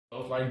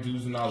like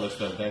dudes and all that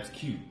stuff. That's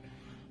cute.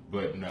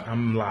 But no.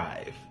 I'm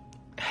live.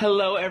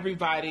 Hello,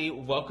 everybody.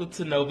 Welcome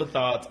to Nova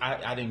Thoughts.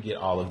 I didn't get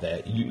all of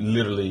that. You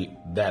literally,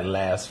 that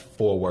last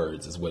 4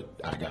 words is what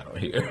I got on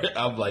here.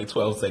 I'm like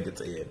 12 seconds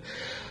in.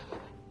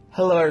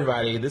 Hello,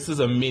 everybody. This is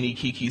a mini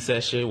Kiki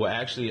session. Well,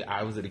 actually,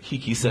 I was at a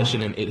Kiki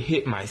session and it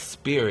hit my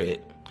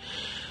spirit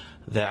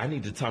that I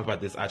need to talk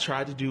about this. I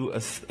tried to do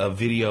a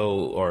video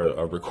or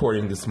a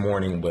recording this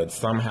morning, but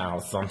somehow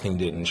something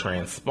didn't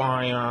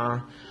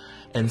transpire.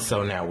 And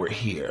so now we're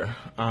here.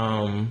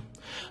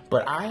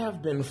 But I've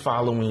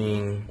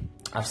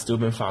still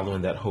been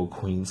following that whole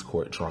Queen's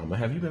Court drama.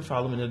 Have you been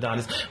following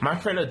Adonis? My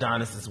friend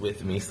Adonis is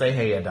with me. Say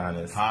hey,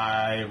 Adonis.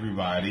 Hi,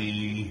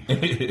 everybody.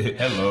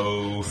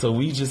 Hello. So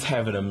we just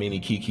having a mini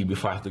Kiki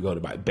before I have to go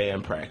to my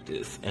band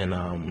practice. And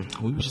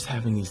we were just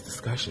having these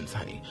discussions,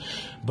 honey.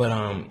 But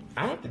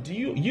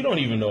you don't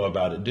even know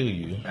about it, do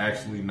you?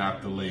 Actually,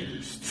 not the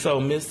latest. So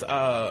Miss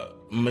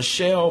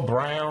Michelle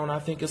Brown, I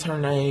think is her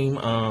name.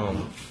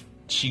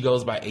 She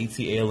goes by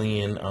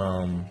Atlien.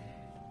 I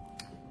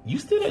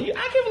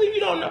can't believe you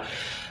don't know.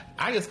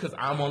 I guess because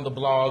I'm on the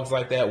blogs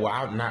like that. Well,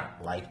 I'm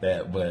not like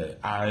that, but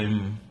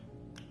I'm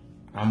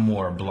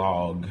more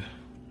blog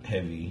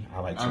heavy. I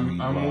like to read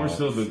blogs. I'm more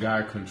so the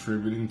guy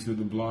contributing to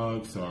the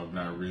blog, so I'm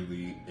not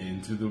really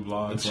into the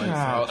blogs.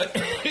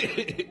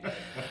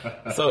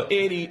 So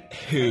anywho,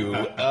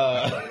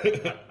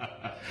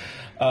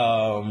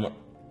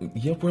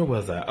 yeah, where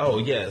was I? Oh,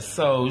 yes.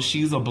 So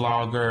she's a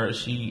blogger.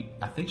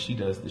 I think she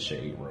does the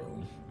Shade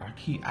Room.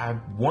 I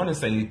want to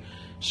say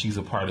she's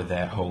a part of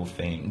that whole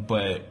thing.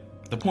 But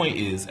the point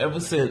is,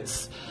 ever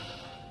since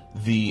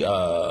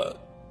the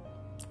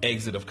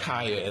exit of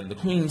Kaya and the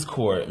Queen's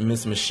Court,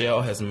 Miss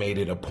Michelle has made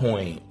it a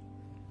point.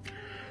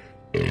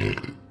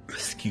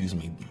 Excuse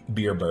me,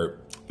 beer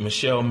burp.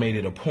 Michelle made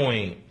it a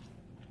point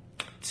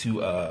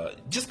to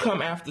just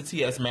come after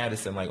T.S.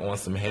 Madison, like on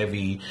some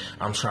heavy,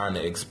 I'm trying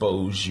to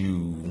expose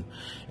you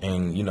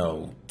and,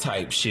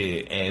 type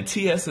shit. And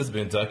T.S. has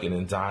been ducking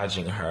and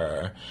dodging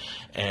her.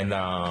 And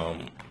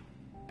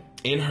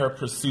in her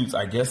pursuits,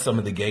 I guess some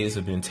of the gays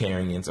have been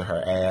tearing into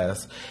her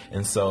ass.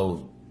 And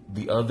so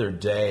the other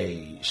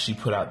day, she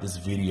put out this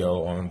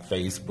video on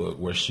Facebook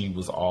where she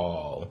was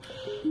all,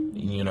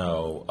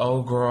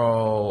 oh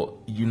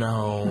girl,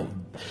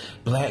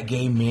 black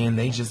gay men,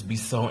 they just be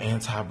so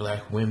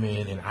anti-black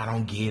women, and I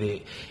don't get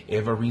it.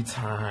 Every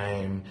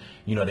time,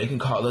 they can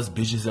call us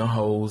bitches and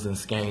hoes and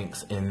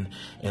skanks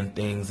and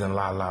things and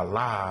la la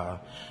la.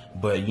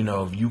 But,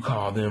 if you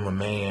call them a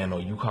man or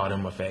you call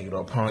them a faggot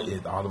or a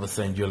punk, all of a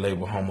sudden you're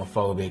labeled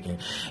homophobic. And,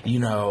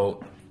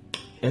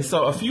 and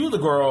so a few of the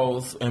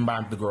girls, and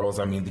by the girls,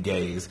 I mean the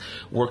gays,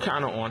 were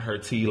kind of on her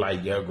tea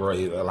like, yeah, girl,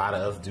 a lot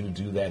of us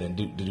do that and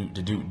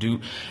do.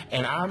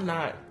 And I'm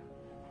not,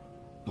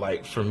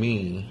 like, for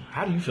me,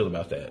 how do you feel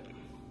about that?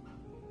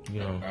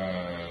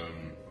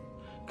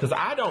 Because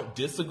I don't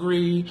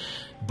disagree,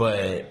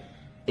 but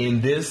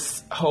in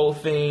this whole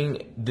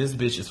thing, this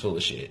bitch is full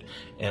of shit.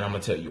 And I'm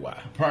going to tell you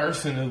why.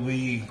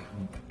 Personally,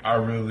 I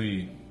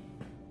really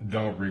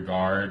don't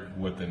regard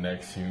what the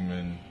next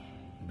human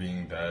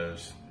being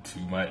does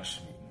too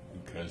much,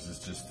 because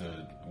it's just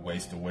a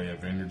waste away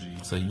of energy.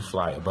 So you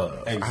fly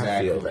above. Exactly.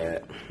 I feel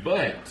that.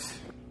 But,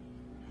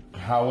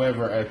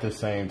 however, at the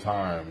same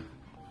time,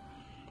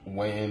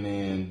 weighing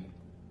in,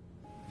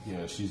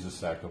 yeah, she's a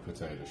sack of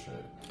potato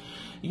shit.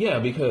 Yeah,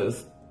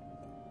 because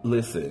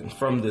listen,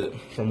 from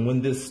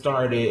when this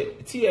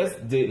started, T.S.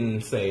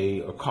 didn't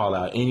say or call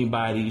out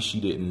anybody. She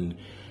didn't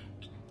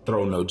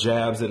throw no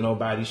jabs at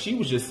nobody. She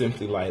was just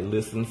simply like,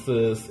 listen,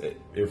 sis,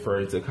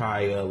 referring to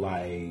Kaya,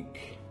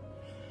 like,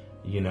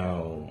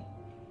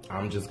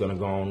 I'm just going to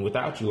go on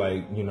without you.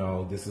 Like,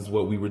 this is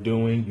what we were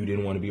doing. You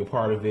didn't want to be a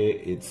part of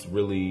it. It's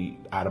really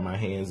out of my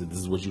hands. This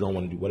is what you don't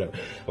want to do, whatever.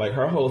 Like,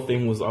 her whole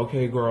thing was,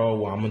 okay, girl,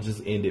 well, I'm going to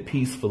just end it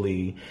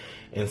peacefully.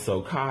 And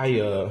so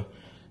Kaya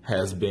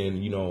has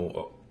been,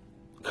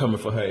 coming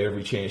for her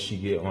every chance she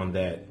get on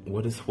that.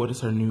 What is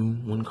her new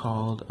one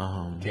called?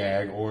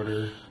 Gag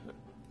order.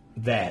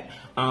 That.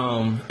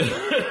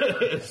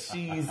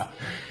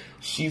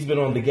 She's been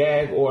on the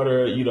gag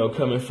order,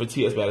 coming for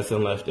T.S.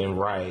 Madison left and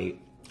right.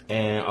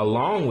 And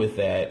along with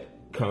that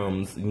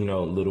comes,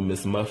 little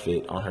Miss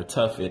Muffet on her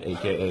tuffet,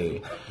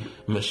 aka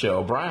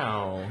Michelle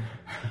Brown.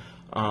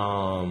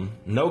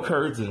 No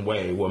curds and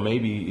whey. Well,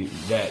 maybe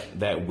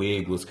that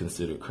wig was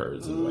considered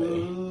curds and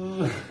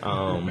whey.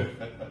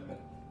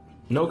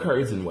 No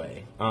curds and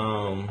whey.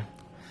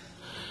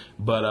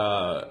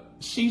 But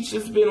she's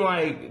just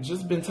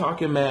been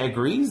talking mad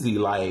greasy.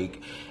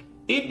 Like,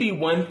 it'd be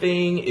one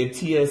thing if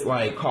T.S.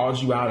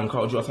 called you out and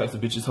called you all types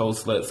of bitches,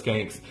 hoes, sluts,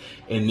 skanks,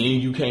 and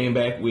then you came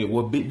back with,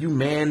 well, you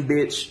man,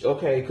 bitch.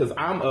 Okay, because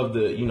I'm of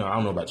the, I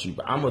don't know about you,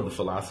 but I'm of the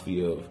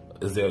philosophy of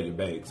Azalea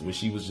Banks, when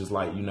she was just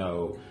like,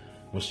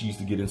 when she used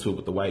to get into it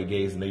with the white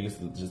gays and they used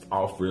to just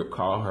off rip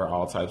call her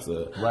all types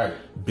of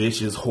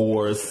bitches,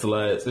 whores,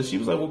 sluts. And she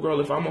was like, well, girl,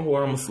 if I'm a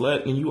whore, I'm a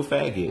slut, and you a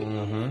faggot.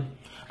 Mm-hmm.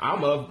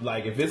 I'm up,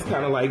 if it's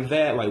kind of like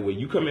that, when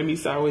you come at me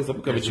sideways,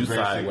 I'm going to come at you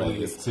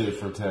sideways. Tit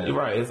for tat.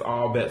 Right, it's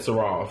all bets are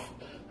off.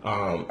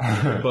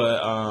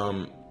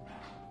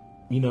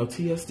 You know,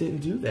 TS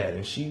didn't do that,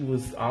 and she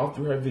was all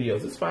through her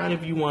videos. It's fine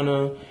if you want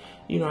to,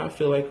 you know, I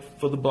feel like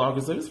for the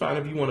bloggers, it's fine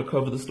if you want to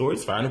cover the story.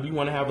 It's fine if you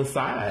want to have a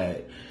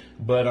side.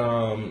 But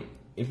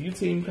if you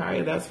team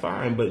Kaya, that's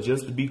fine. But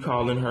just to be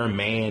calling her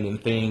man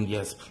and thing,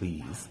 yes,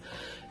 please.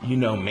 You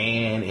know,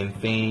 man and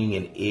thing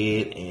and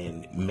it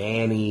and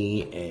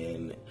Manny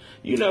and,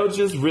 you know,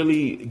 just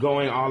really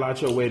going all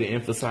out your way to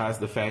emphasize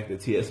the fact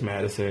that T.S.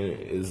 Madison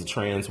is a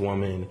trans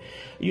woman.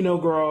 You know,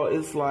 girl,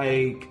 it's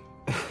like,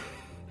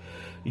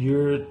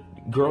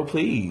 girl,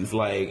 please.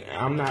 Like,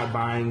 I'm not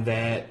buying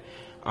that.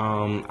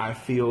 I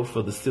feel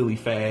for the silly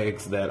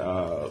fags that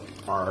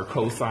are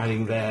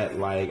co-signing that.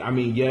 Like, I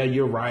mean, yeah,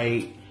 you're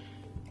right.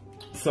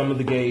 Some of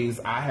the gays,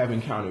 I have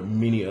encountered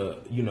many,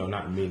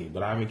 not many,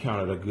 but I've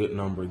encountered a good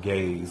number of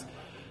gays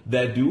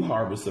that do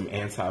harbor some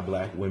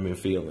anti-black women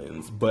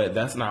feelings. But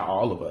that's not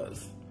all of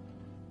us.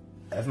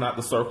 That's not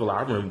the circle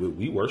I'm in with.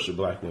 We worship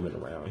black women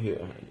around here,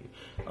 honey.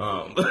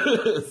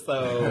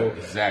 So,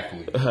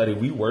 exactly, honey,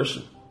 we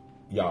worship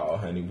y'all,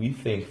 honey. We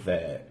think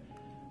that,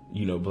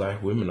 you know,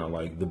 black women are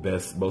like the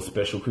best, most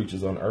special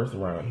creatures on earth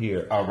around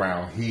here.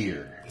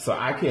 So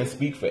I can't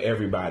speak for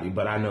everybody,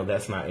 but I know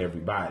that's not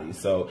everybody.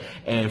 So,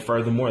 and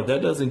furthermore,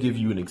 that doesn't give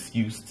you an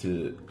excuse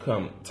to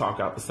come talk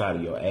out the side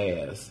of your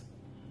ass.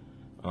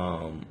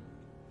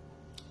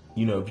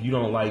 You know, if you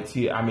don't like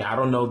I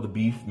don't know the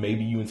beef.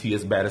 Maybe you and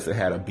T.S. Madison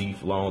had a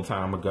beef a long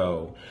time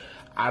ago.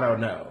 I don't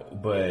know,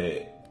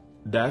 but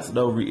that's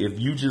if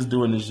you just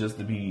doing this just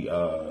to be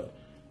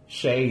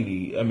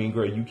shady. I mean,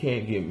 girl, you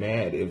can't get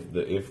mad if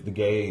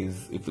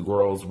the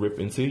girls rip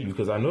into you,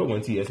 because I know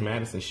when T.S.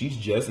 Madison, she's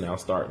just now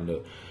starting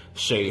to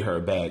shade her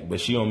back,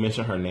 but she don't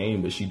mention her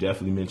name, but she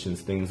definitely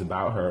mentions things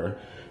about her,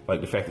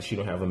 like the fact that she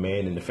don't have a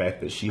man and the fact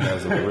that she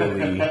has a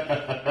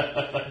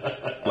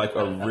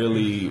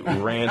really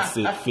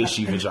rancid,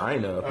 fishy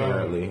vagina,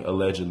 apparently,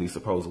 allegedly,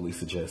 supposedly,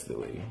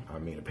 suggestedly. I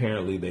mean,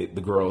 apparently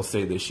the girls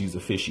say that she's a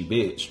fishy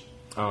bitch.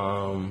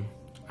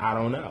 I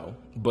don't know,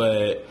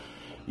 but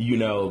you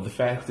know, the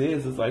fact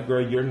is, it's like,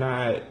 girl, you're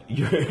not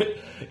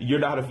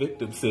a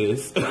victim,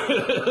 sis.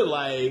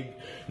 Like,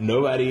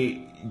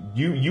 nobody,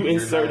 you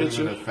inserted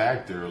your... You're not even a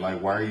factor. Like,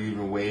 why are you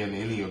even weighing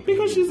any opinion?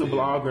 Because she's a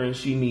blogger and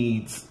she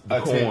needs the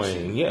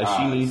coin. Yeah,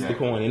 she needs the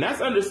coin. And that's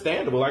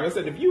understandable. Like I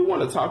said, if you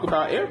want to talk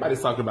about,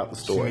 everybody's talking about the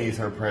story. She needs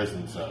her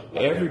presence up.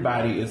 Like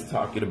everybody is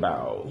talking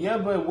about. Yeah,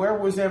 but where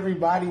was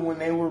everybody when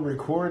they were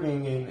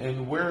recording,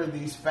 and where are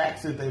these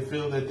facts that they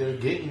feel that they're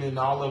getting, and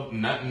all of,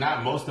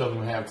 not most of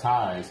them have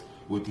ties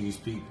with these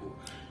people.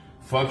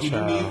 Funky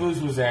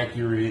Divas was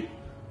accurate,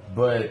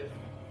 but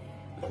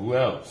who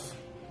else?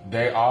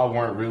 They all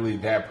weren't really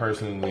that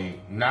personally.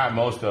 Not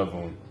most of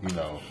them, you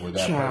know, were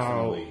that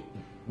personally.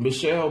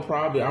 Michelle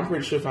probably. I'm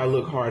pretty sure if I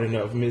look hard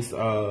enough, Miss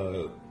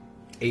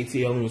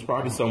ATL was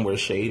probably somewhere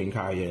shading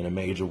Kaya in a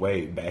major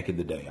way back in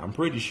the day. I'm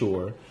pretty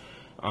sure.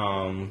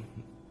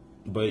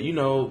 But you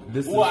know,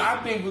 I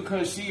think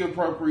because she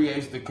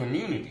appropriates the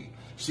community,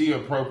 she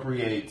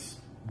appropriates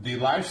the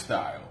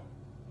lifestyle,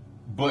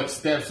 but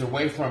steps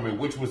away from it,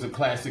 which was a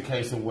classic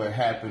case of what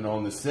happened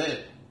on the set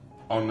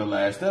on the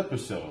last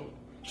episode.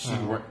 She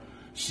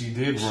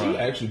did run. She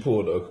actually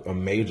pulled a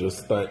major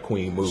stunt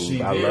queen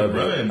move. I loved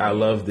it. I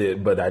loved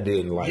it, but I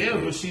didn't like it. Yeah,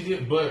 but she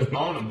did. But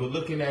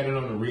looking at it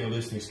on a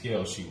realistic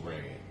scale, she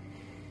ran.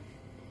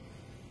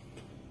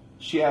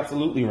 She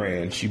absolutely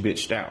ran. She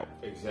bitched out.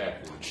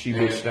 Exactly. She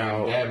bitched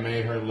out. That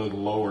made her look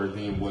lower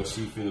than what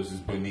she feels is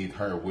beneath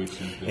her, which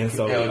is the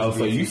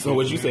so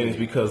what you saying is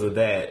because of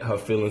that, her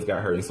feelings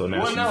got hurt, and so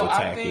now she's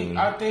attacking.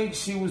 I think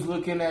she was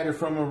looking at it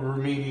from a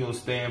remedial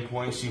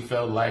standpoint. She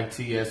felt like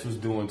TS was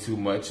doing too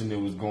much, and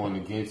it was going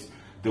against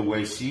the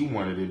way she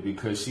wanted it,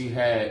 because she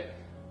had.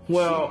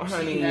 Well,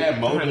 she had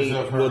motives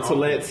of her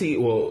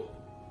own.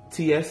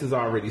 TS has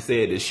already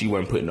said that she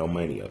wasn't putting no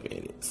money up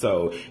in it.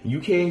 So you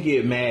can't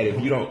get mad if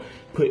you don't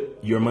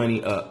put your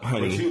money up,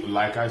 honey. But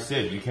like I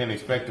said, you can't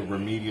expect a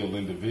remedial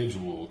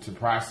individual to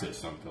process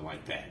something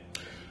like that.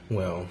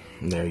 Well,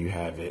 there you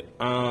have it.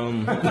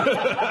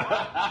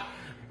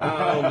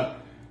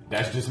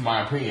 That's just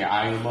my opinion.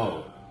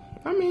 IMO.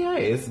 I mean,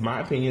 hey, it's my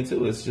opinion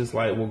too. It's just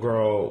like, well,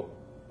 girl,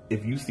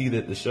 if you see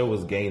that the show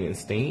is gaining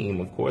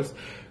steam, of course,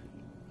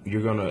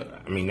 you're gonna,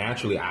 I mean,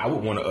 naturally, I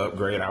would want to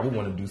upgrade. I would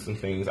want to do some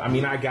things. I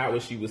mean, I got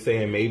what she was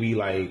saying. Maybe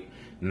like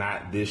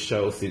not this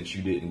show, since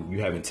you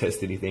haven't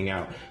tested anything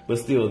out. But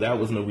still, that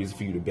was no reason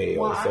for you to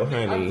bail. Well, so,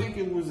 honey, I think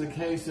it was a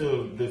case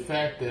of the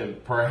fact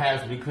that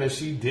perhaps because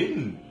she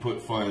didn't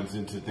put funds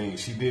into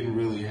things, she didn't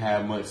really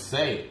have much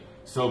say.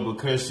 So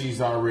because she's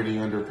already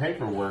under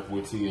paperwork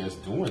with TS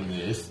doing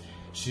this,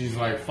 she's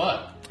like,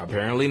 fuck.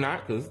 Apparently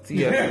not, because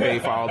TS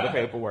paid for all the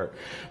paperwork.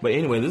 But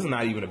anyway, this is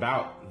not even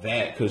about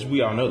that, because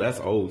we all know that's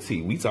old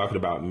T. We talking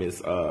about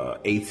Miss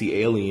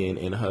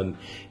Atlien and her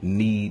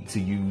need to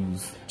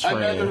use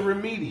another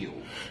remedial.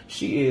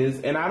 She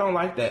is, and I don't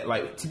like that.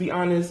 Like, to be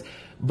honest,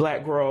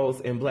 black girls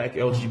and black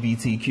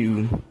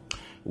LGBTQ,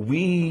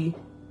 we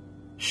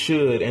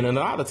should, and a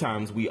lot of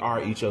times we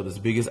are each other's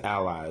biggest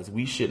allies.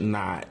 We should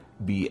not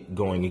be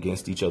going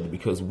against each other,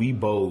 because we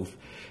both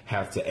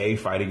have to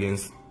fight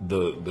against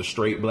the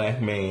straight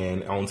black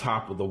man on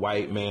top of the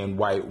white man,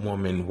 white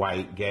woman,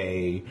 white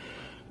gay,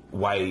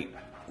 white,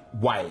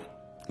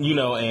 you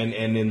know,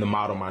 and then the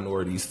model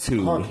minorities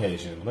too.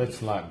 Caucasian.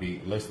 Let's not be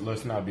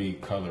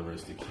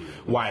coloristic here.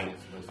 White.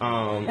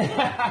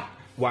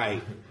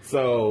 White.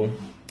 So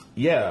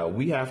yeah,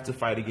 we have to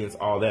fight against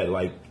all that.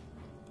 Like,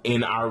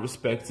 in our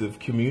respective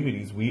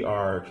communities, we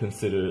are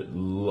considered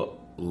the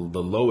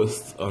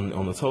lowest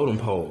on the totem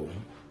pole.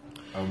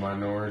 A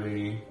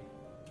minority.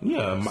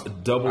 Yeah,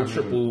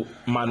 triple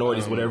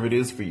minorities, whatever it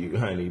is for you,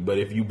 honey. But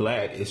if you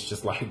black, it's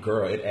just like,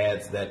 girl, it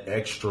adds that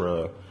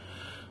extra.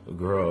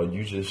 Girl,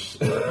 you just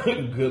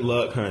good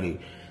luck, honey.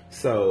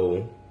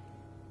 So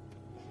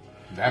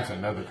that's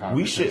another conversation.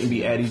 We shouldn't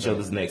be at each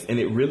other's necks, and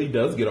it really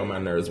does get on my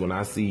nerves when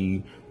I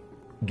see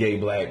gay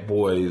black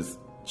boys,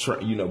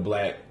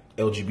 black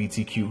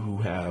LGBTQ who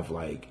have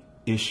like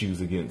issues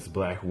against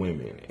black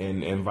women,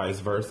 and vice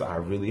versa. I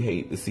really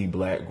hate to see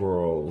black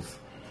girls,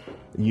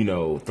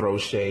 throw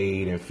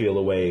shade and feel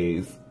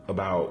aways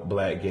about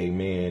black gay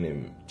men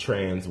and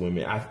trans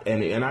women.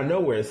 And I know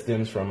where it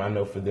stems from. I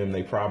know for them,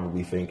 they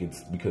probably think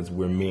it's because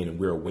we're men and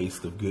we're a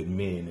waste of good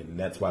men, and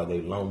that's why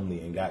they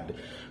lonely and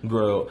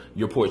girl,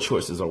 your poor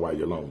choices are why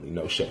you're lonely.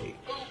 No shade.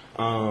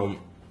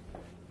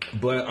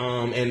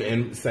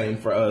 And same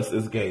for us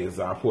as gays.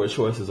 Our poor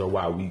choices are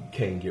why we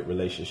can't get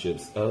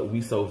relationships.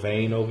 We so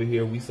vain over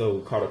here. We so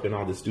caught up in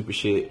all this stupid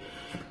shit.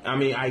 I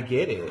mean, I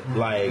get it.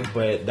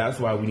 But that's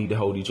why we need to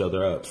hold each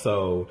other up.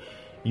 So,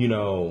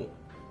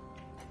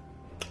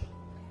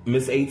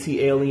 Miss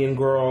A.T. Alien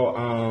girl,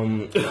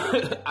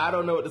 I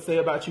don't know what to say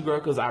about you, girl,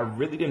 because I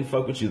really didn't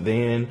fuck with you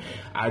then.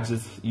 I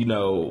just,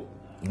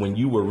 when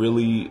you were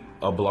really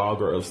a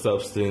blogger of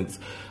substance,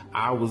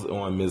 I was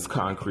on Miss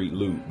Concrete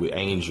Loop with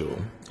Angel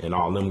and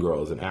all them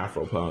girls and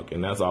Afropunk,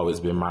 and that's always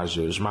been my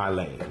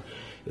lane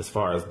as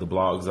far as the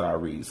blogs I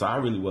read. So I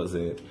really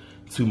wasn't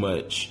too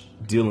much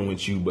dealing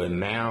with you, but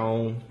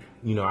now,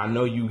 I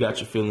know you got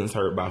your feelings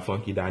hurt by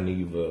Funky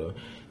Dineva,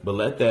 but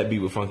let that be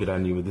with Funky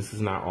Dineva. This is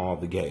not all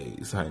the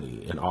gays,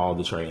 honey, and all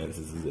the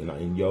transes,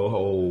 and your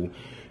whole,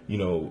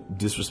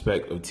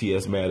 disrespect of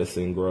T.S.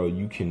 Madison, girl,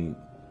 you can,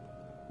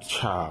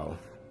 fall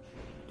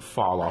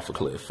off a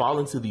cliff, fall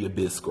into the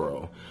abyss,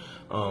 girl.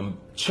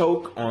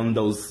 Choke on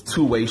those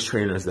 2 waist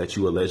trainers that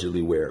you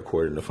allegedly wear,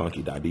 according to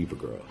Funky Dineva,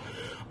 girl.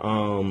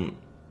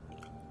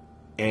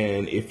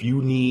 And if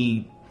you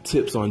need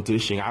tips on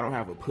dishing, I don't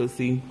have a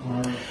pussy,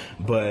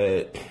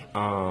 but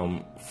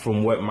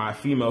from what my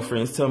female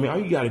friends tell me, all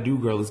you gotta do,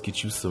 girl, is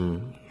get you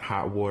some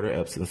hot water,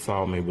 Epsom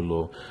salt, maybe a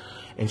little,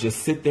 and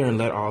just sit there and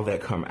let all that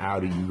come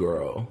out of you,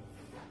 girl.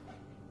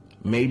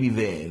 Maybe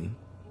then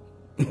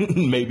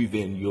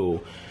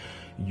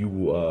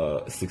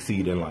you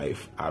succeed in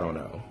life. I don't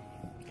know.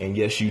 And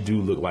yes, you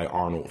do look like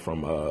Arnold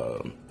from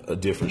A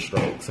Different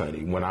Strokes,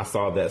 honey. When I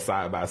saw that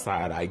side by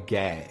side, I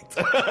gagged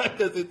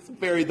because it's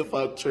very the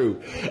fuck true.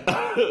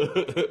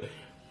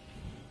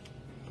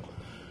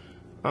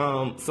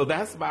 So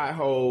that's my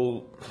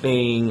whole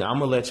thing. I'm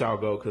gonna let y'all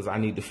go because I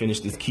need to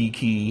finish this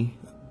Kiki.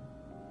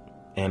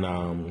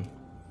 And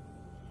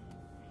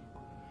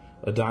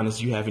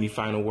Adonis, you have any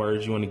final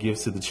words you want to give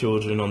to the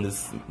children on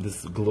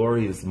this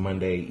glorious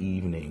Monday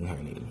evening,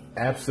 honey?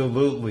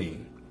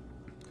 Absolutely.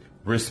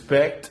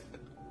 Respect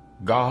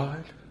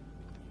God.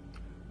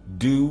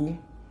 Do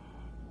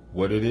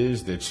what it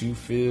is that you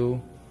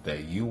feel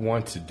that you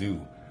want to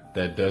do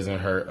that doesn't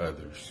hurt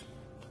others.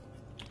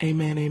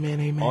 Amen,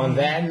 amen, amen. On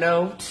that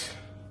note,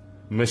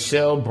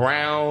 Michelle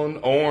Brown,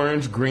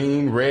 orange,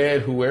 green,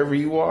 red, whoever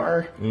you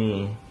are,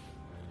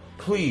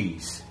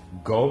 please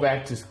go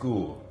back to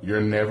school.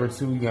 You're never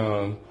too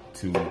young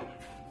to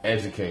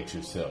educate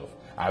yourself.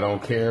 I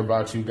don't care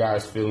about you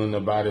guys feeling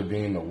about it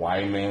being the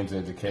white man's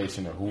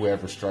education or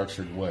whoever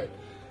structured what.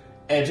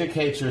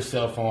 Educate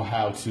yourself on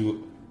how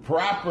to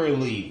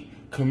properly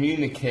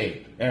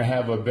communicate and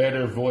have a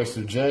better voice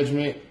of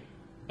judgment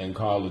and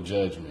call a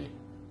judgment.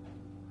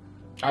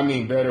 I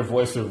mean, better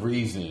voice of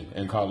reason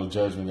and call a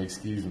judgment,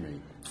 excuse me,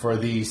 for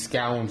these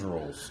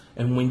scoundrels.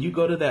 And when you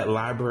go to that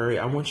library,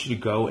 I want you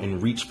to go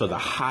and reach for the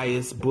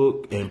highest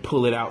book and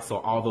pull it out so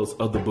all those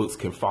other books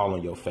can fall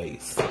on your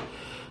face.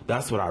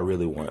 That's what I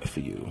really want for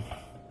you.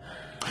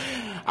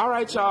 All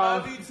right, y'all.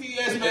 Love you,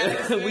 T.S.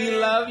 Madison. We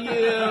love you.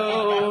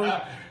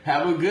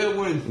 Have a good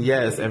one.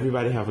 Yes,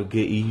 everybody have a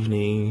good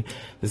evening.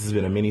 This has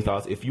been a Mini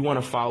Thoughts. If you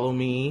want to follow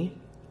me,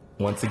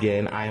 once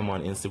again, I am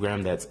on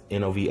Instagram. That's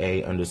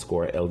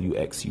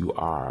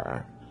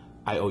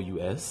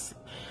NOVA_LUXURIOUS.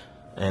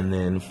 And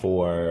then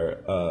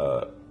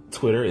for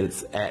Twitter,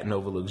 it's at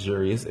Nova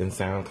Luxurious, and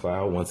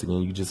SoundCloud. Once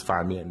again, you just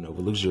find me at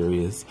Nova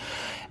Luxurious.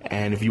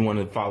 And if you want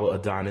to follow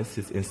Adonis,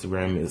 his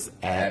Instagram is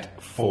at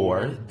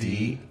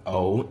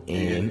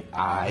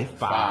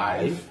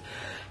 4DONI5.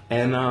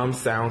 And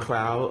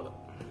SoundCloud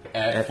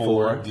at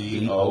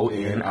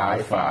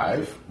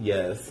 4DONI5.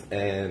 Yes,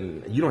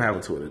 and you don't have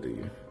a Twitter, do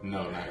you?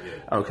 No, not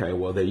yet. Okay,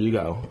 well, there you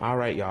go. All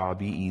right, y'all,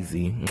 be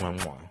easy. Mwah,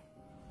 mwah.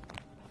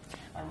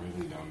 I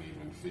really don't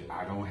even feel,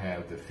 I don't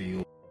have the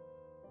feel.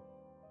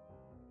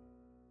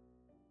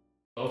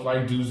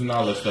 like dudes and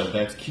all that stuff.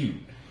 That's cute.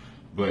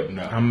 But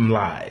no. I'm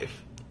live.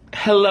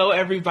 Hello,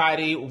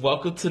 everybody.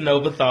 Welcome to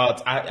Nova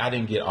Thoughts. I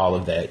didn't get all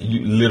of that.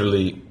 You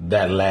literally,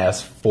 that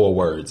last 4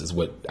 words is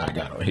what I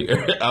got on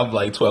here. I'm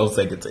like 12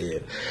 seconds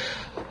in.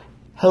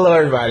 Hello,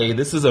 everybody.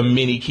 This is a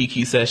mini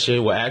Kiki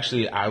session. Well,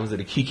 actually, I was at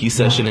a Kiki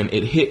session and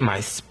it hit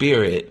my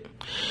spirit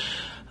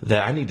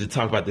that I need to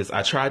talk about this.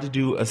 I tried to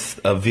do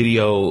a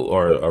video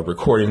or a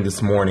recording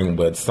this morning,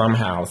 but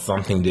somehow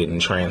something didn't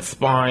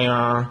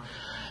transpire.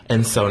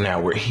 And so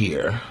now we're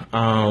here.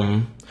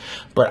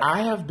 But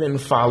I have been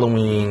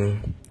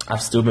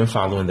I've still been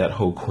following that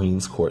whole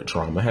Queen's Court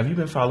drama. Have you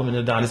been following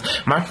Adonis?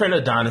 My friend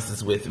Adonis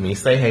is with me.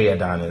 Say hey,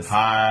 Adonis.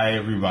 Hi,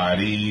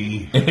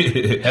 everybody.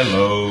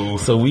 Hello.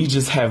 So we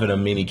just having a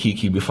mini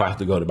Kiki before I have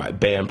to go to my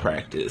band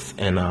practice.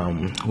 And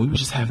we were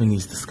just having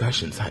these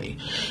discussions, honey.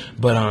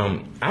 But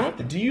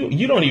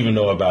you don't even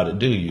know about it,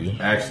 do you?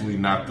 Actually,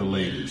 not the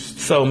latest.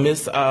 So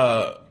Miss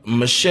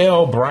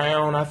Michelle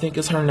Brown, I think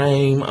is her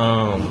name.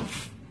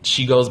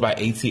 She goes by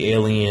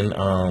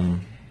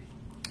Atlien.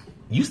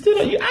 I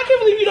can't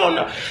believe you don't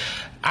know.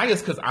 I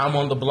guess because I'm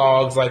on the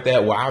blogs like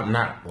that. Well, I'm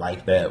not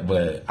like that,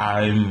 but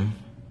I'm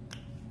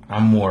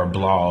more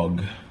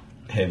blog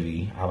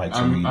heavy. I like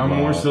to read blogs. I'm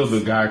more so the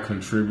guy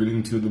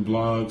contributing to the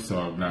blog, so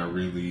I'm not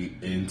really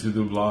into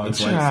the blogs.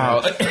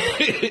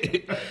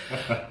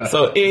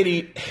 So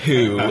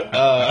anywho,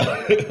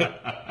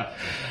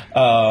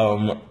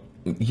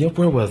 yeah,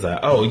 where was I?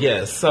 Oh,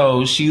 yes.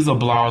 So she's a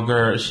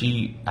blogger.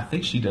 I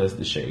think she does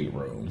the Shade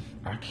Room.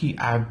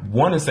 I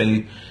want to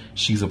say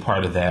she's a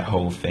part of that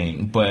whole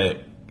thing.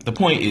 But the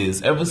point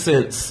is, ever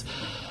since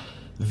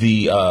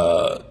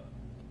the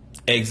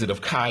exit of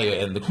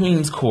Kaya and the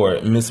Queen's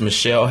Court, Miss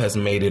Michelle has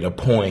made it a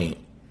point.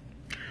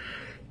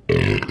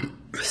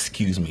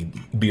 Excuse me,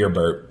 beer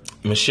burp.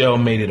 Michelle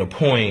made it a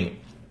point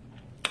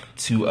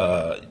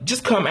to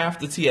just come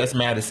after T.S.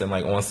 Madison,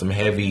 like on some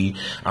heavy,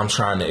 I'm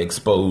trying to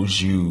expose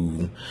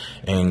you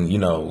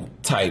and,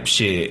 type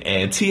shit.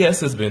 And T.S.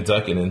 has been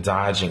ducking and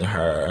dodging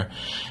her.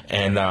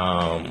 And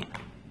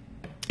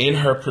in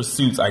her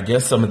pursuits, I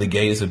guess some of the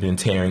gays have been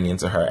tearing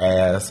into her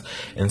ass.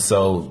 And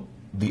so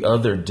the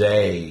other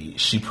day,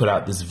 she put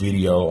out this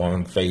video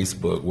on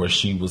Facebook where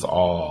she was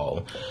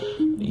all,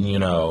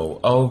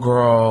 oh,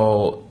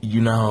 girl,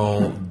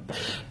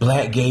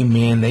 black gay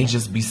men, they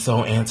just be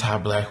so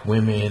anti-black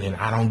women, and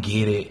I don't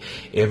get it.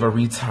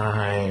 Every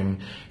time,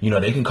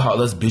 they can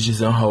call us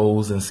bitches and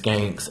hoes and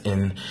skanks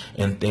and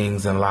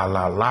things and la,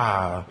 la,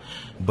 la.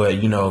 But,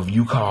 if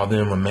you call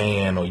them a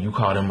man or you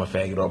call them a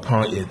faggot or a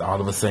punk,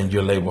 all of a sudden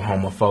you're labeled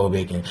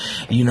homophobic. And,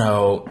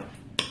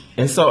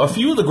 and so a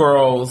few of the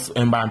girls,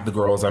 and by the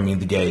girls, I mean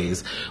the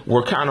gays,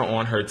 were kind of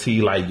on her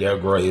tee like, yeah,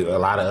 girl, a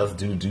lot of us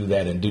do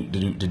that and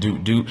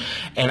do.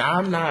 And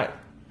I'm not,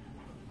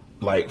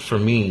 like, for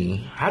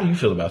me, how do you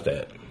feel about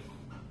that?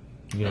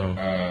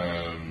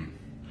 Because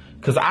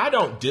I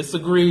don't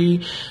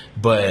disagree,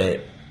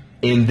 but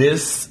in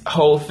this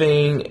whole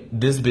thing,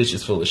 this bitch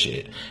is full of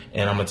shit.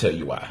 And I'm going to tell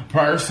you why.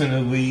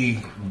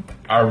 Personally,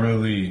 I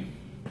really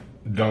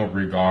don't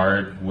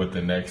regard what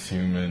the next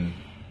human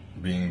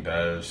being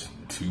does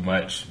too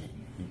much,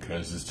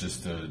 because it's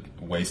just a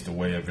waste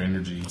away of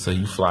energy. So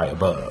you fly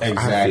above.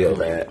 Exactly. I feel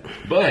that.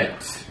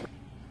 But,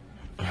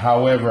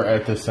 however,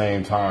 at the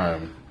same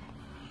time,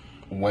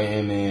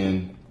 weighing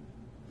in,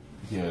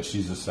 yeah,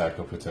 she's a sack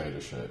of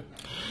potato shit.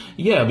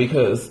 Yeah,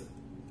 because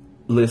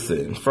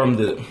listen, from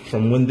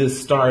when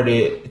this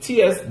started,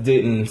 TS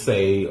didn't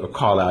say or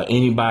call out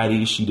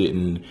anybody. She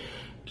didn't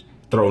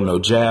throw no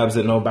jabs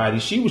at nobody.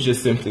 She was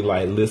just simply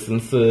like, listen,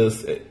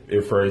 sis,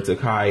 referring to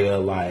Kaya,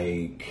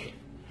 like,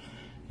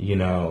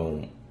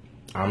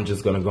 I'm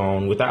just going to go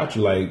on without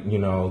you. Like,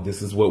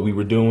 this is what we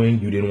were doing.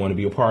 You didn't want to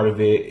be a part of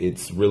it.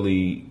 It's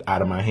really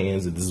out of my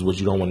hands. This is what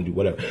you don't want to do,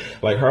 whatever.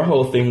 Like, her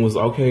whole thing was,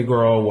 okay,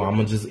 girl, well, I'm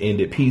going to just end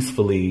it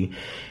peacefully.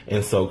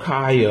 And so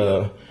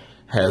Kaya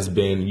has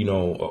been,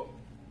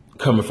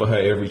 coming for her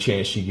every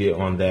chance she get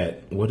on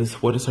that. What is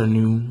her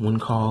new one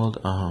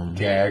called?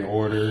 Gag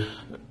order.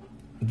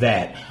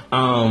 That.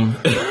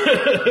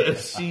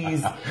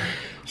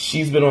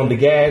 She's been on the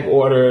gag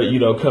order,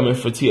 coming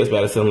for T.S.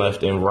 Madison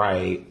left and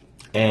right.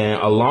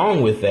 And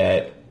along with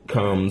that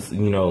comes,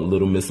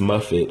 little Miss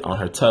Muffet on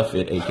her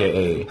Tuffet,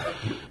 a.k.a.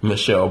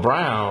 Michelle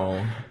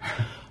Brown.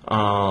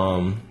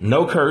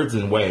 No curds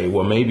and whey.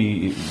 Well,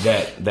 maybe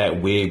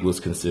that wig was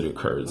considered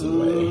curds and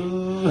whey.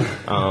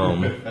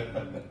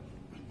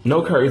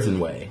 No curds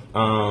and whey.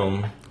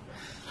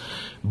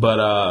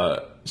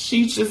 But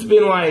she's just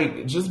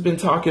been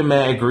talking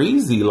mad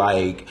greasy.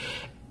 Like,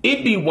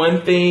 it'd be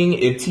one thing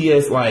if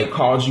TS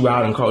called you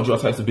out and called you all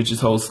types of bitches,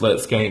 hoes,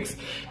 sluts, skanks,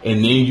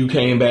 and then you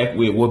came back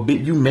with, well,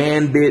 you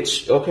man,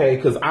 bitch. Okay,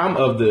 because I'm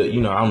of the, I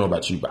don't know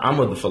about you, but I'm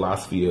of the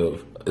philosophy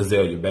of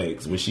Azalea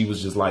Banks, when she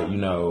was just like,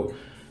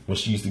 when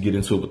she used to get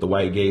into it with the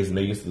white gays and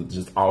they used to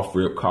just off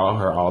rip call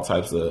her all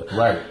types of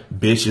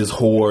bitches,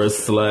 whores,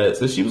 sluts.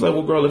 And she was like,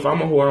 well, girl, if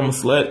I'm a whore, I'm a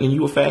slut, and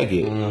you a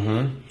faggot.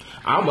 Mm-hmm.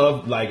 I'm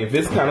of, if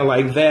it's kind of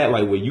like that,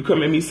 when you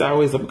come at me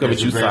sideways, I'm coming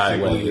at you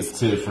sideways. It's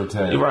tit for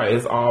tat. Right,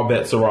 it's all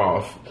bets are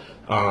off.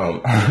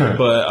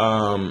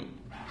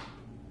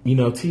 You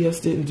know,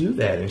 TS didn't do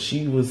that, and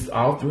she was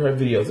all through her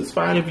videos. It's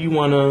fine if you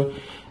want to,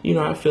 you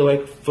know, I feel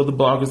like for the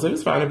bloggers,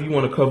 it's fine if you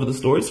want to cover the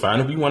story. It's fine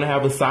if you want to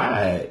have a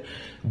side.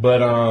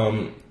 But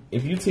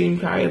if you team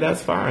Kaya,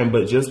 that's fine.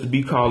 But just to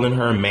be calling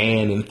her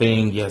man and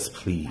thing, yes,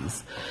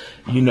 please.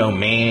 You know,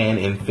 man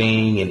and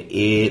thing and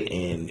it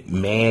and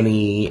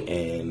Manny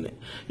and,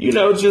 you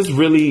know, just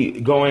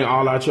really going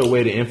all out your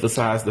way to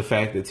emphasize the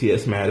fact that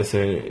T.S.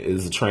 Madison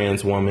is a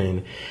trans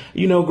woman.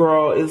 You know,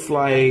 girl, it's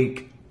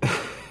like...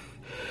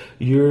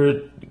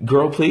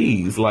 girl,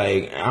 please.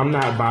 Like, I'm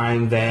not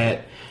buying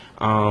that.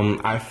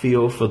 I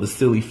feel for the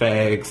silly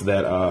fags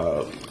that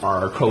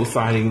are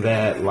co-signing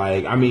that.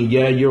 Like, I mean,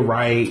 yeah, you're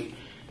right.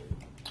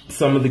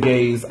 Some of the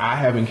gays, I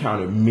have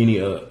encountered many,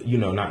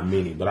 not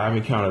many, but I've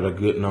encountered a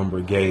good number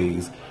of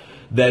gays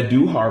that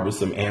do harbor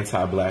some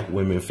anti-black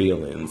women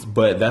feelings.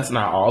 But that's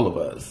not all of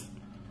us.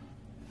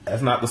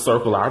 That's not the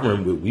circle I'm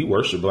in with. We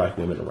worship black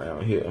women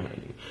around here,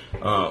 honey.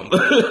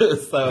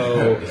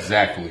 So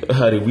exactly,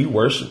 honey, we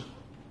worship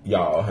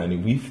y'all, honey.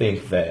 We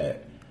think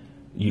that,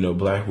 you know,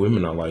 black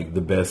women are like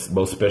the best,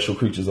 most special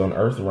creatures on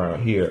earth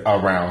around here.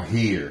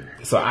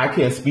 So I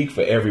can't speak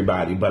for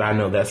everybody, but I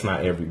know that's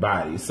not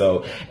everybody.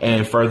 So,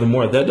 and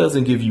furthermore, that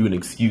doesn't give you an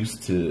excuse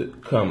to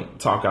come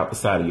talk out the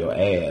side of your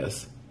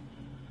ass.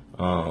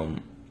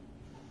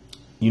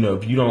 You know,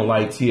 if you don't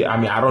like I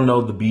mean, I don't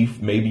know the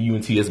beef. Maybe you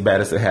and T.S.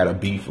 Madison had a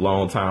beef a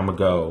long time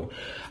ago.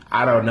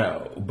 I don't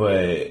know,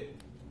 but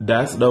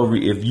that's no.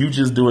 If you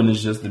just doing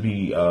this just to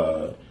be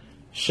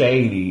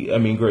shady, I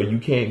mean, girl, you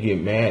can't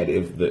get mad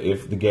if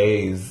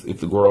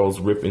the girls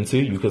rip into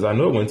you, because I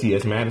know when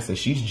T.S. Madison,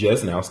 she's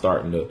just now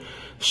starting to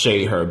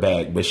shade her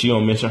back, but she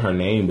don't mention her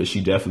name, but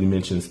she definitely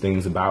mentions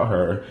things about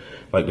her,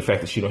 like the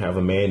fact that she don't have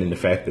a man and the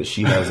fact that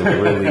she has a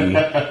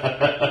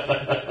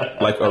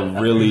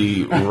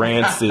really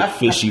rancid,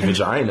 fishy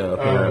vagina,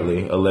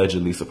 apparently,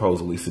 allegedly,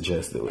 supposedly,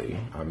 suggestedly.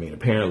 I mean,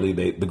 apparently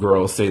the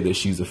girls say that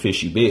she's a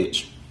fishy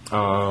bitch.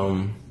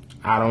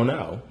 I don't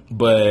know,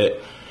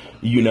 but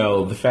you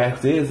know, the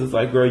fact is, it's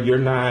like, girl, you're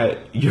not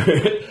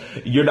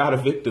a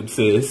victim,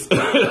 sis.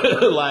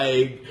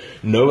 Like,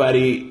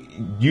 nobody,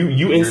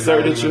 you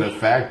inserted your a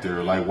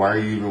factor. Like, why are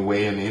you even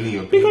weighing any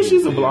opinion? Because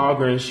she's a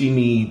blogger and she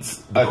needs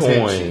the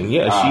coin.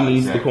 Yeah, she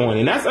needs the coin,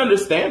 and that's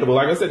understandable.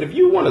 Like I said, if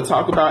you want to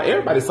talk about,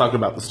 everybody's talking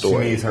about the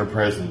story. She needs her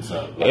presence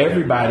up. Like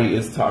everybody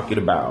is talking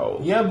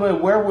about. Yeah,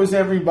 but where was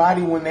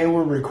everybody when they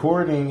were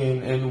recording,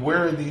 and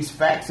where are these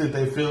facts that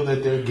they feel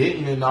that they're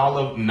getting? And all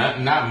of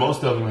not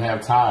most of them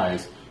have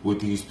ties with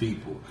these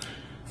people.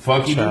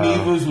 Funky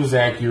Genevas was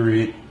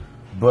accurate,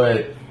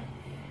 but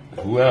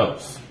who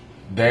else?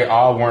 They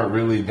all weren't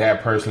really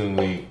that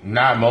personally.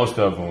 Not most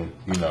of them,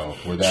 you know,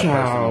 were that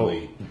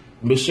personally.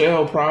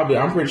 Michelle probably.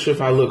 I'm pretty sure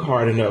if I look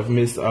hard enough,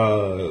 Miss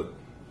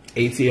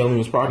ATL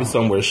was probably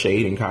somewhere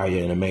shading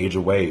Kaya in a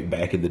major way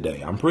back in the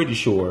day. I'm pretty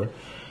sure.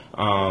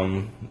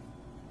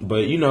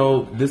 But you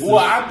know,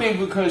 I think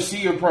because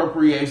she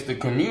appropriates the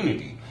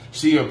community,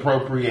 she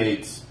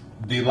appropriates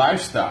the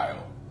lifestyle,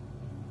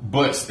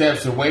 but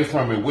steps away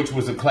from it, which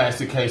was a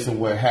classic case of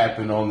what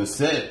happened on the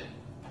set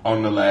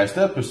on the last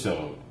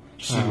episode.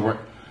 She did run.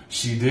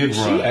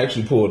 She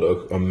actually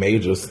pulled a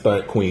major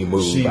stunt queen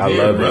move. I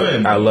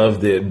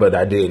loved it, but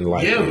I didn't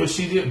like it. Yeah, but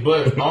she did.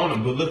 But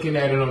looking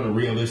at it on a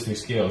realistic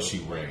scale, she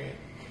ran.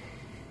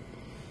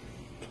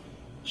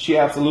 She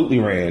absolutely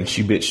ran.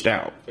 She bitched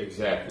out.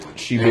 Exactly.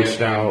 She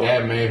bitched out.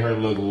 That made her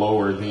look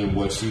lower than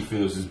what she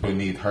feels is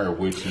beneath her,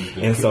 which is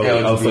the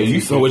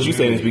so what you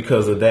saying is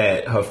because of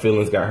that, her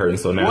feelings got hurt, and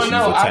so now she's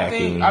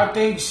attacking. I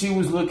think she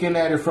was looking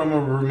at it from a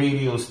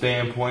remedial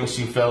standpoint.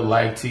 She felt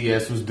like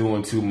TS was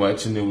doing too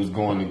much, and it was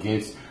going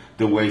against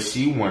the way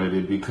she wanted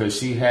it, because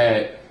she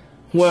had.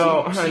 She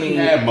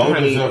had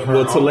motives of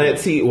her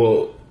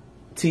own.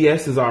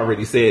 TS has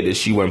already said that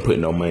she wasn't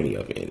putting no money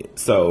up in it.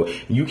 So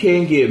you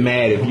can't get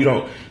mad if you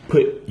don't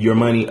put your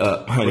money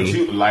up,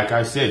 honey. But like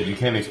I said, you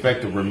can't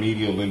expect a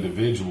remedial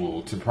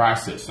individual to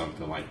process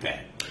something like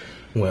that.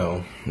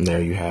 Well,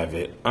 there you have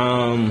it.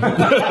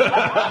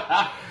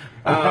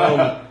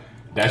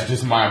 That's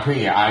just my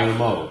opinion.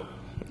 IMO.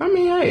 I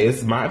mean, hey,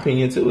 it's my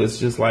opinion too. It's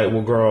just like,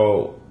 well,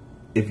 girl,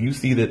 if you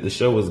see that the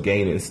show is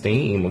gaining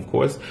steam, of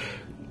course,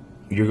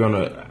 you're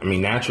gonna, I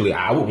mean, naturally,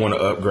 I would want to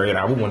upgrade.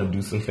 I would want to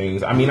do some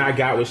things. I mean, I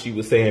got what she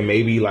was saying.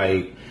 Maybe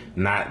like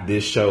not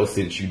this show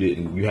since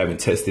you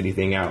haven't tested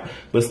anything out.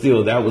 But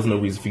still, that was no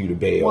reason for you to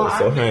bail. Well,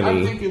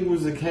 honey, I think it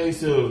was a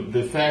case of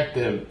the fact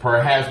that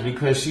perhaps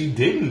because she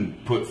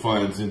didn't put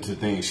funds into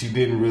things, she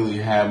didn't really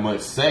have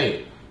much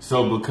say.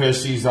 So because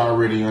she's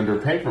already under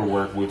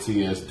paperwork with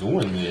TS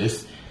doing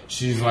this,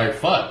 she's like,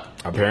 fuck.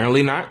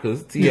 Apparently not,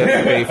 because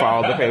TS paid for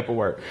all the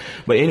paperwork.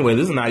 But anyway,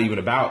 this is not even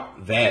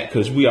about that,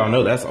 because we all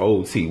know that's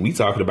old T. We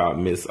talking about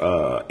Miss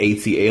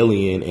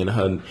Atlien and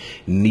her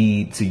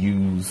need to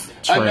use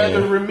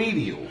another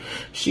remedial.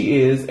 She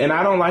is, and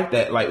I don't like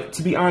that. Like,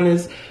 to be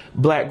honest,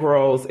 black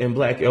girls and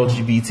black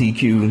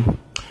LGBTQ,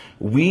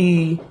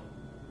 we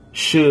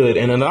should,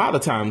 and a lot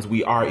of times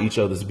we are each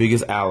other's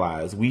biggest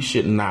allies. We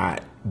should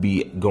not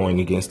be going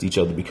against each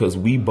other, because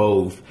we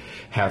both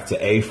have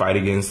to fight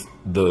against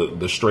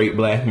the straight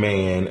black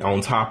man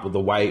on top of the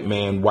white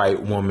man,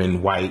 white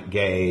woman, white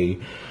gay,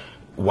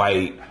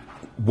 white,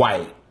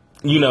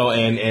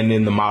 and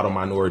then the model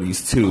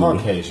minorities too.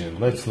 Caucasian.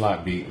 Let's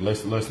not be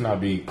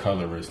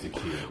coloristic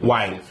here.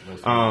 White.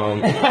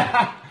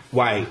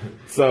 White.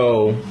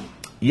 So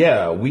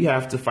yeah, we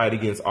have to fight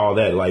against all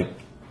that. Like,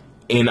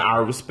 in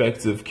our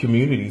respective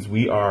communities,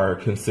 we are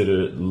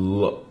considered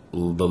the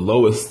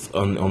lowest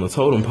on the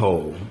totem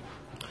pole.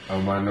 A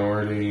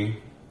minority.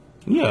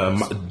 Yeah,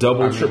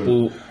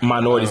 triple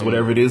minorities,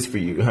 whatever it is for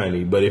you,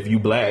 honey. But if you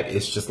black,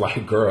 it's just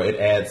like, girl, it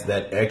adds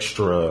that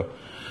extra.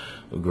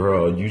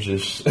 Girl, you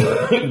just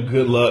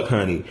good luck,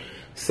 honey.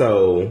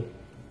 So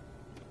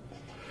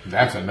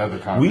that's another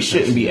conversation. We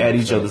shouldn't be at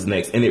each other's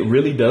necks, and it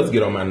really does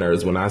get on my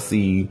nerves when I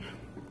see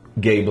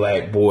gay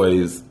black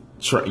boys,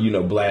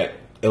 black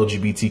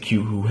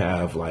LGBTQ who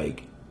have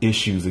like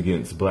issues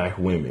against black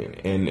women,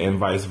 and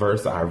vice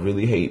versa. I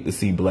really hate to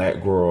see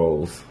black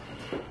girls,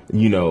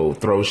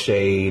 throw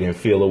shade and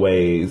feel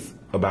aways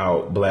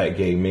about black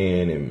gay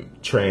men and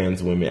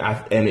trans women.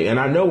 And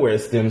I know where it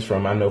stems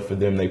from. I know for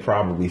them, they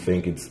probably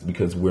think it's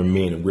because we're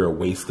men and we're a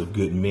waste of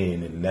good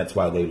men, and that's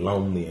why they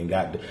lonely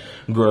and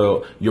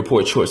girl, your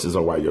poor choices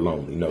are why you're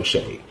lonely. No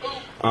shade.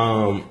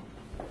 And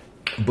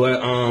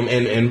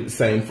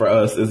same for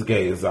us as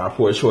gays. Our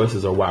poor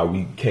choices are why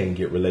we can't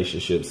get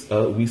relationships.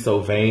 We so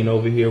vain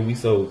over here. We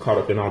so caught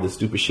up in all this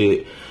stupid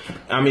shit.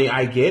 I mean,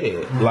 I get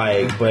it.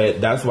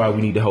 But that's why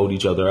we need to hold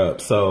each other up.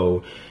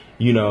 So,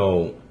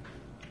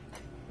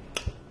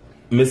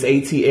 Miss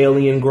AT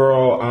Alien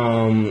girl,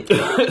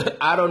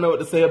 I don't know what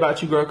to say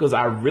about you, girl, because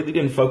I really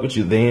didn't fuck with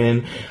you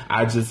then.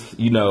 I just,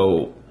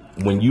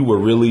 when you were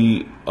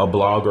really a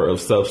blogger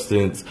of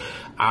substance,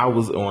 I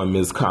was on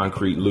Miss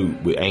Concrete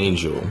Loop with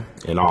Angel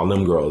and all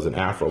them girls and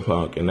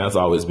Afropunk, and that's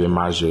always been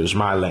my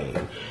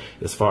lane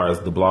as far as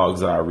the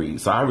blogs I read.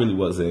 So I really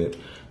wasn't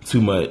too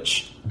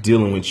much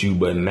dealing with you,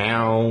 but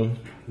now,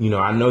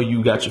 I know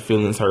you got your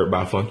feelings hurt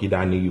by Funky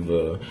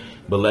Dineva,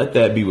 but let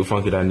that be with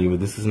Funky Dineva.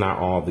 This is not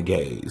all the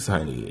gays,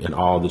 honey, and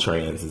all the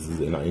transes,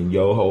 and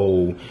your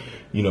whole,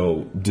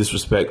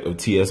 disrespect of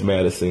T.S.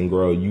 Madison,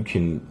 girl, you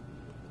can,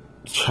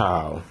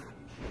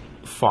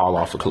 fall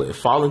off a cliff,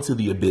 fall into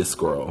the abyss,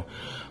 girl.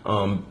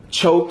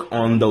 Choke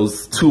on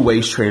those 2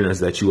 waist trainers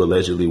that you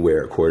allegedly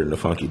wear, according to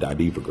Funky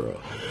Dineva, girl.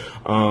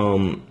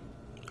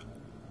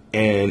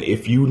 And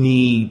if you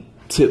need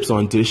tips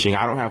on dishing,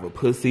 I don't have a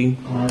pussy,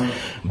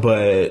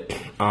 but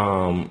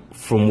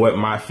from what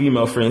my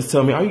female friends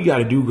tell me, all you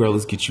gotta do, girl,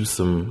 is get you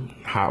some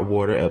hot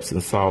water, Epsom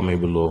salt,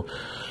 maybe a little,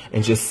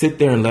 and just sit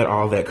there and let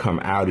all that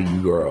come out of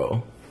you,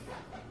 girl.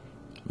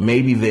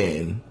 Maybe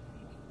then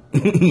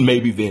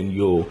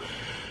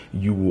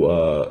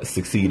you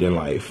succeed in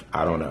life.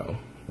 I don't know.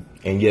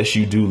 And yes,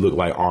 you do look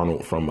like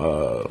Arnold from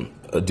A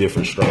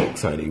Different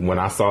Strokes, honey. When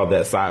I saw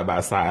that side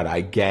by side,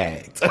 I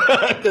gagged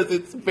because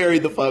it's very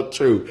the fuck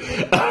true.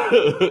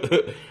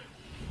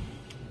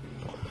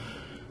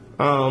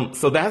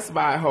 So that's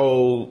my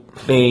whole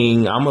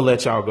thing. I'm gonna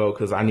let y'all go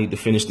because I need to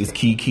finish this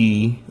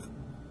Kiki.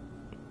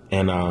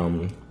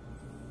 And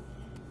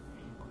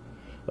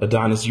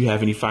Adonis, you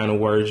have any final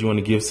words you want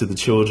to give to the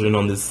children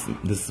on this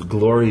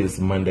glorious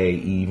Monday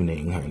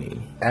evening, honey?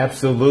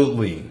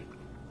 Absolutely.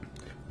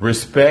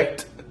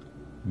 Respect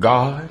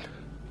God.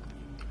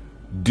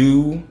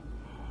 Do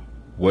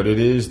what it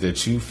is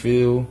that you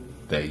feel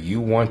that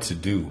you want to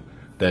do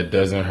that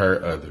doesn't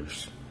hurt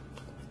others.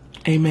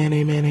 Amen,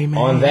 amen,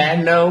 amen. On that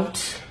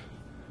note,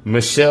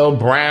 Michelle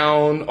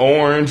Brown,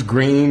 orange,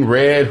 green,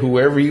 red,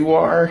 whoever you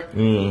are,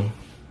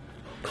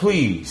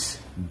 please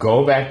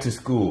go back to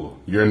school.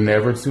 You're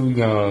never too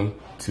young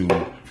to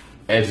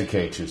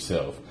educate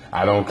yourself.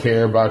 I don't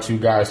care about you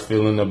guys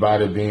feeling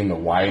about it being the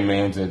white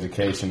man's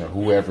education or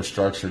whoever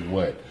structured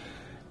what.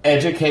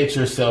 Educate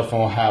yourself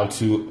on how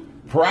to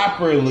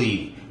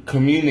properly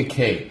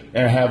communicate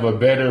and have a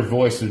better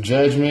voice of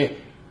judgment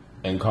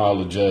and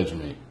call a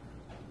judgment.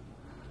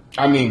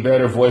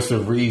 Better voice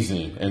of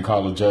reason and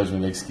call a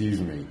judgment,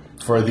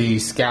 for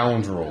these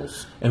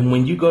scoundrels. And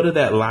when you go to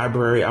that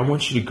library, I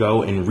want you to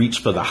go and reach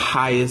for the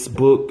highest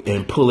book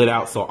and pull it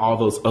out so all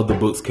those other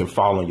books can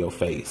fall on your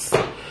face.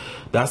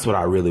 That's what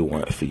I really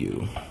want for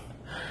you.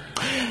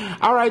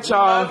 All right,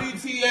 y'all. We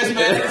love you, T.S.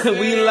 Madison.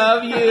 We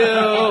love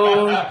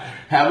you.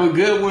 Have a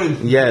good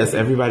one. Yes,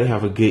 everybody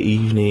have a good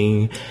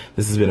evening.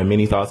 This has been a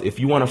Mini Thoughts. If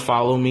you want to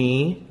follow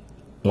me,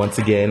 once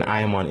again,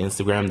 I am on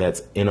Instagram. That's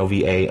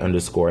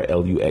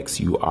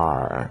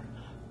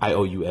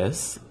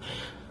NOVA_LUXURIOUS.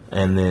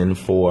 And then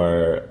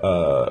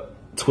for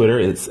Twitter,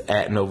 it's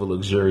at Nova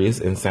Luxurious,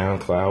 and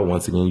SoundCloud.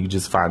 Once again, you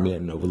just find me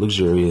at Nova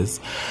Luxurious.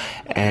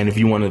 And if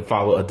you want to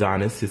follow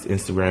Adonis, his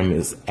Instagram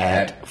is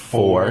at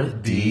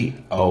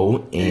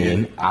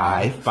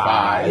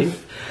 4DONI5.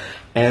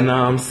 And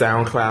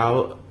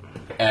SoundCloud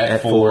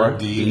at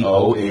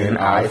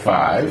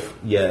 4DONI5.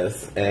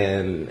 Yes,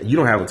 and you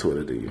don't have a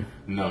Twitter, do you?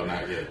 No,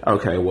 not yet.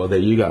 Okay, well, there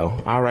you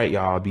go. All right,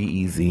 y'all, be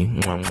easy.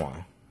 Mwah,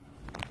 mwah.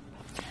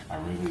 I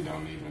really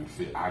don't even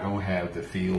feel, I don't have the feel